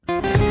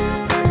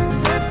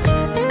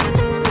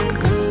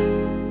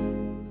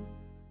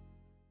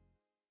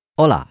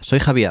Hola, soy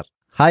Javier.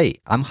 Hi,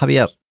 I'm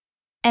Javier.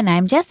 And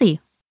I'm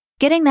Jessie.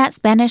 Getting that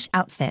Spanish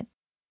outfit.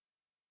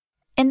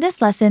 In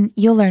this lesson,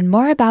 you'll learn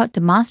more about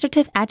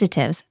demonstrative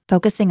adjectives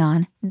focusing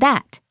on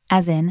that,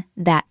 as in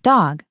that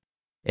dog.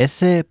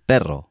 Ese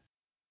perro.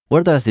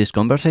 Where does this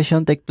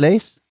conversation take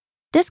place?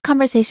 This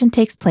conversation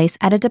takes place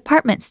at a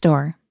department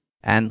store.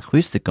 And who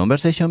is the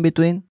conversation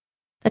between?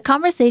 The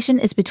conversation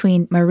is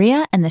between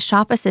Maria and the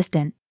shop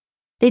assistant.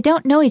 They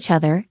don't know each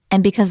other,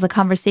 and because the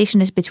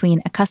conversation is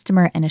between a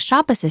customer and a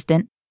shop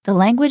assistant, the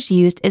language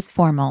used is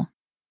formal.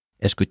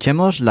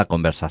 Escuchemos la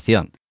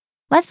conversación.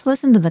 Let's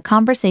listen to the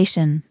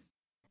conversation.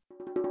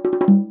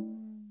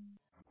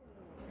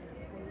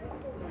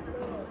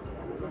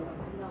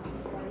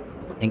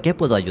 ¿En qué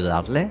puedo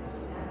ayudarle?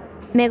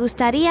 Me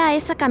gustaría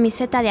esa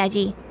camiseta de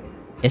allí.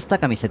 ¿Esta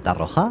camiseta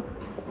roja?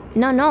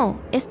 No,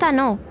 esta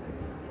no.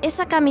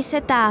 Esa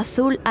camiseta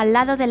azul al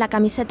lado de la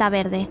camiseta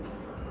verde.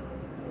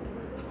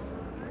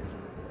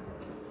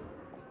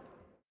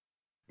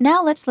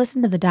 Now let's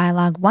listen to the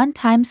dialogue one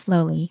time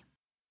slowly.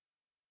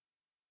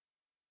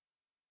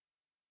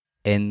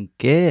 ¿En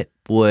qué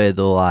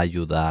puedo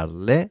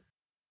ayudarle?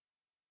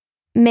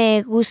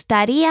 Me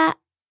gustaría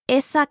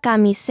esa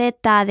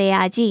camiseta de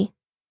allí.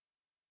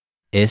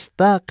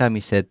 ¿Esta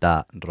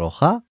camiseta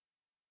roja?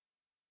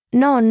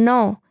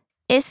 No,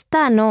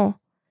 esta no.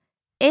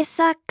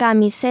 Esa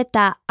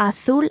camiseta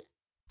azul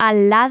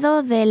al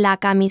lado de la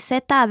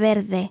camiseta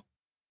verde.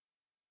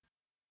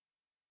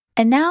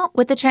 And now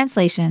with the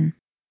translation.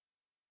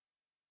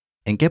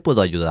 ¿En qué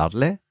puedo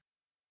ayudarle?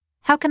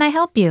 How can I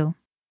help you?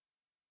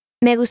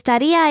 Me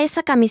gustaría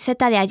esa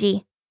camiseta de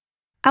allí.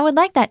 I would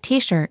like that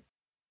t-shirt.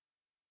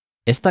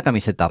 ¿Esta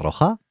camiseta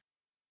roja?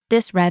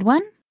 This red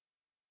one?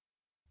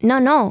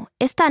 No,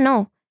 esta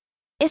no.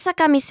 Esa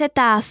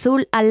camiseta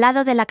azul al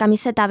lado de la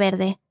camiseta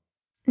verde.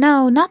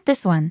 No, not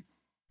this one.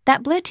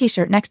 That blue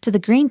t-shirt next to the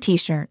green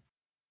t-shirt.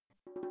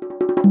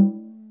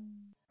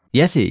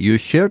 Jessie, your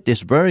shirt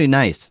is very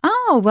nice.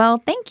 Oh, well,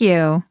 thank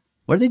you.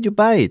 Where did you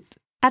buy it?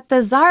 At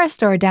the Zara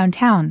store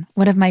downtown,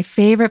 one of my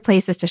favorite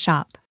places to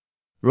shop.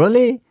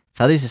 Really?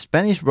 That is a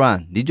Spanish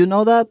brand. Did you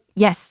know that?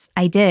 Yes,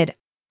 I did.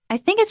 I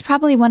think it's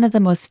probably one of the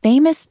most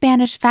famous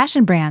Spanish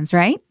fashion brands,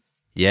 right?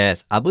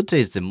 Yes, I would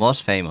say it's the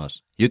most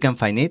famous. You can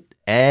find it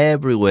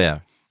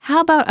everywhere.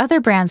 How about other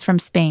brands from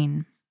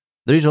Spain?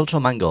 There is also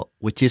Mango,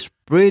 which is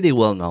pretty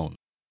well known.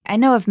 I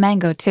know of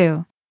Mango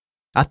too.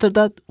 After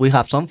that, we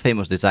have some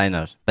famous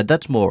designers, but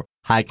that's more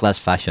high-class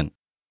fashion.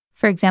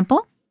 For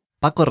example?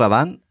 Paco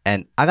Rabanne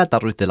and Agatha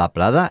Ruiz de la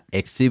Prada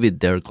exhibit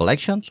their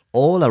collections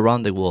all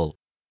around the world.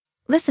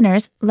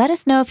 Listeners, let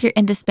us know if you're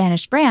into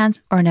Spanish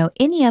brands or know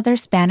any other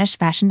Spanish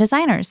fashion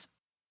designers.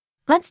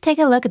 Let's take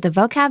a look at the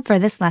vocab for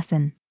this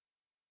lesson.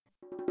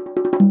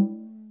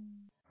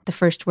 The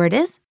first word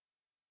is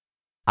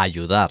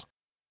Ayudar.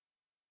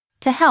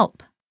 to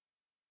help.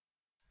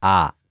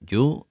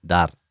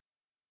 Ayudar.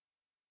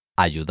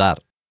 Ayudar.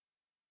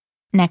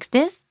 Next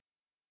is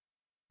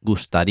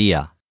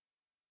Gustaría.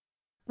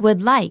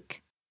 would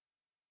like.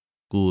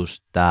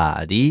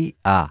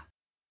 Gustaría.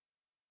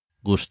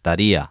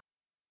 Gustaría.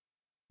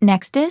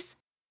 Next is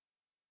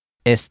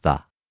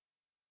Esta.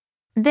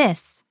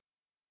 this.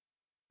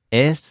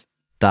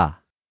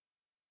 Esta.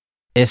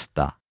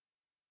 Esta.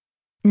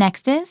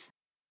 Next is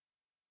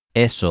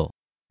Eso.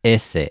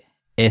 Ese.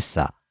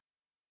 Esa.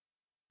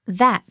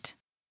 that.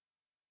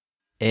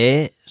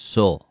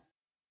 Eso.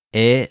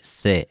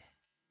 Ese.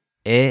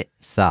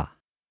 Esa.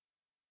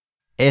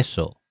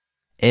 Eso.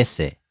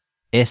 Ese.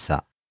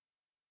 Esa.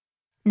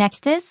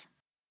 Next is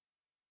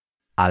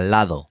Al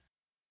lado.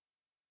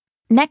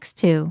 next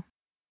to.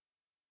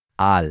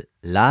 Al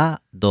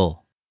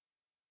lado.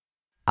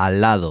 Al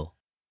lado.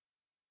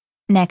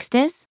 Next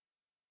is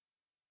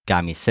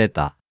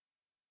Camiseta.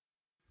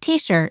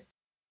 t-shirt.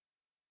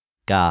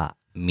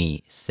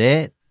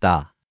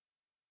 Camiseta.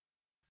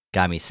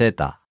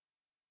 Camiseta.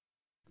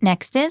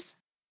 Next is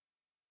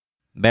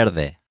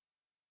Verde.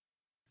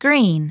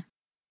 green.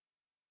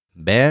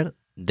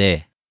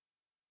 Verde.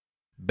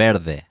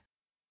 Verde.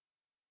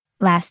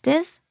 Last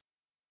is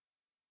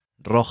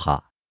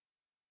Roja.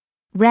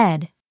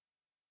 red.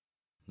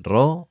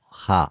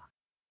 Roja.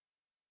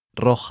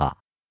 Roja.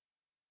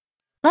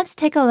 Let's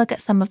take a look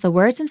at some of the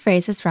words and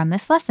phrases from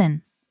this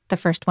lesson. The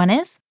first one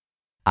is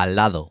Al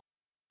lado.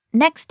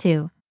 next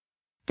to.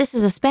 This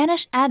is a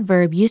Spanish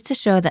adverb used to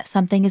show that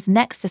something is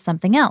next to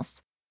something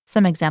else.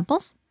 Some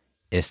examples?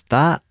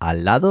 Está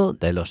al lado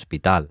del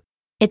hospital.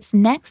 It's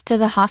next to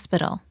the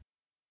hospital.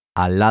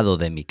 Al lado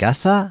de mi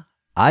casa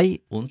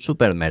hay un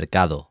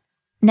supermercado.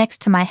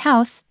 Next to my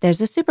house,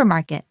 there's a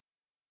supermarket.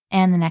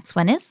 And the next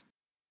one is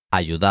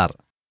Ayudar.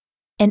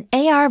 an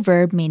AR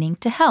verb meaning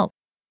to help.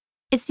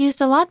 It's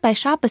used a lot by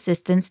shop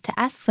assistants to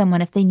ask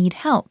someone if they need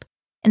help.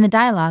 In the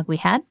dialogue we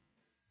had,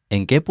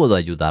 ¿En qué puedo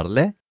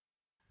ayudarle?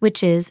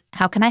 which is,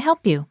 how can I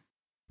help you?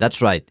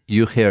 That's right.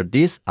 You hear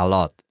this a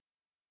lot.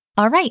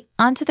 All right,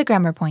 on to the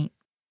grammar point.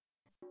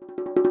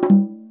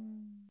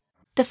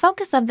 The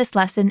focus of this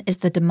lesson is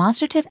the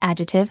demonstrative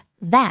adjective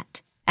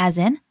that, as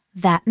in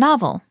that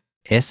novel.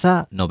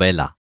 Esa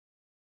novela.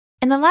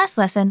 In the last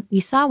lesson, we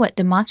saw what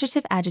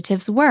demonstrative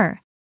adjectives were.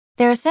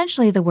 They're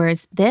essentially the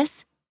words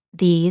this,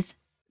 these,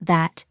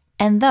 that,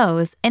 and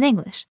those in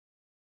English.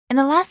 In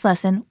the last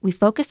lesson, we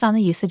focused on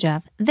the usage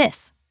of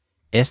this.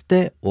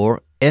 Este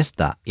or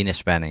esta in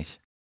Spanish.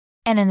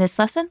 And in this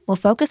lesson, we'll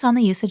focus on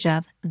the usage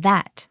of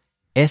that.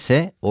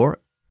 Ese or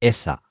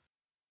esa.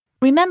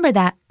 Remember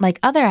that, like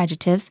other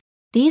adjectives,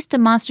 these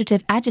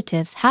demonstrative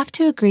adjectives have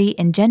to agree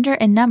in gender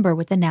and number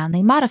with the noun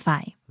they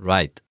modify.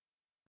 Right.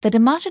 The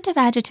demonstrative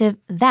adjective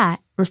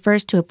that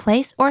refers to a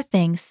place or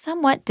thing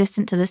somewhat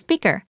distant to the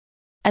speaker.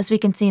 As we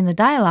can see in the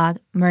dialogue,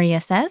 Maria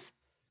says,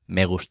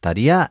 Me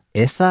gustaría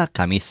esa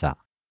camisa.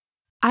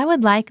 I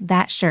would like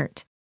that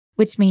shirt,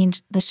 which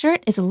means the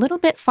shirt is a little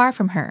bit far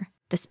from her,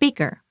 the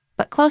speaker,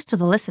 but close to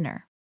the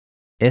listener.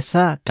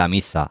 Esa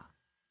camisa.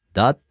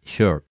 That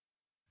shirt.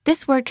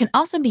 This word can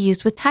also be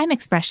used with time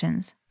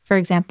expressions. For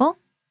example,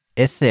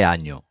 Ese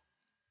año.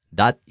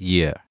 That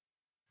year.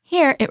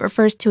 Here it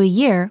refers to a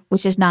year,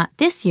 which is not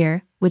this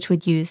year, which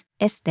would use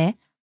este,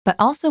 but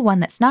also one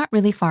that's not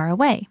really far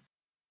away.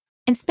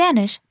 In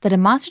Spanish, the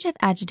demonstrative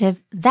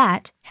adjective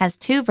that has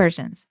two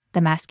versions,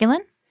 the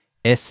masculine,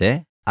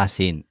 Ese, as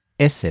in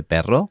ese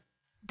perro.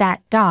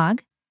 that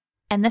dog,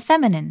 and the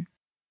feminine,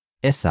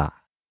 Esa,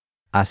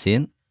 as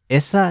in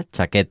esa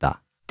chaqueta.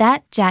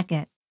 that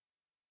jacket.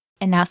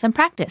 And now some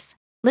practice.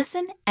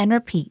 Listen and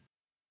repeat.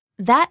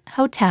 That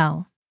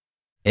hotel,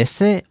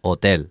 Ese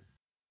hotel.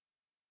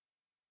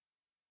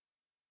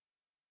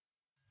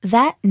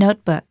 that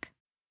notebook,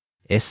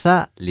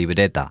 Esa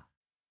libreta.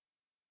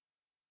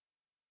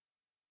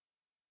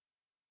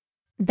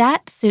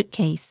 that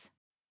suitcase,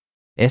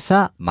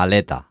 Esa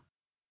maleta.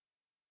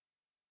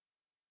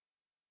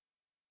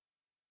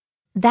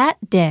 that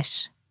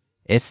dish.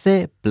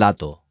 Ese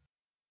plato.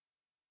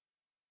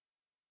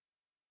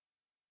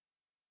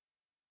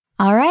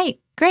 All right,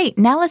 great.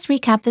 Now let's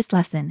recap this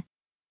lesson.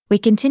 We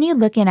continued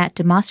looking at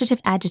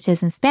demonstrative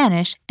adjectives in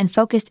Spanish and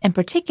focused in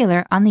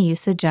particular on the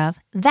usage of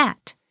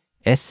that.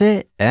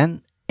 Ese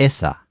and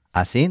esa,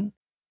 as in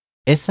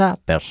esa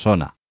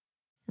persona.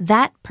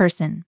 That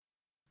person.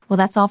 Well,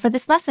 that's all for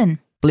this lesson.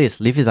 Please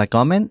leave us a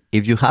comment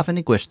if you have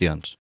any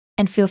questions.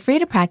 And feel free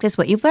to practice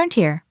what you've learned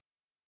here.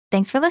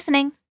 Thanks for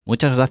listening.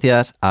 Muchas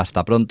gracias.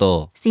 Hasta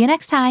pronto. See you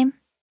next time.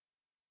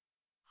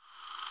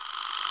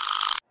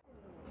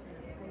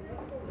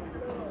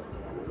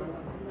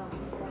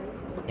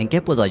 ¿En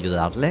qué puedo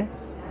ayudarle?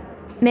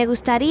 Me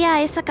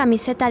gustaría esa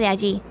camiseta de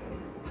allí.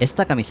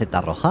 ¿Esta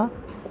camiseta roja?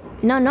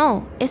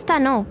 No, esta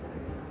no.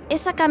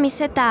 Esa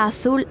camiseta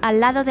azul al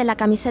lado de la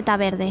camiseta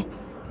verde.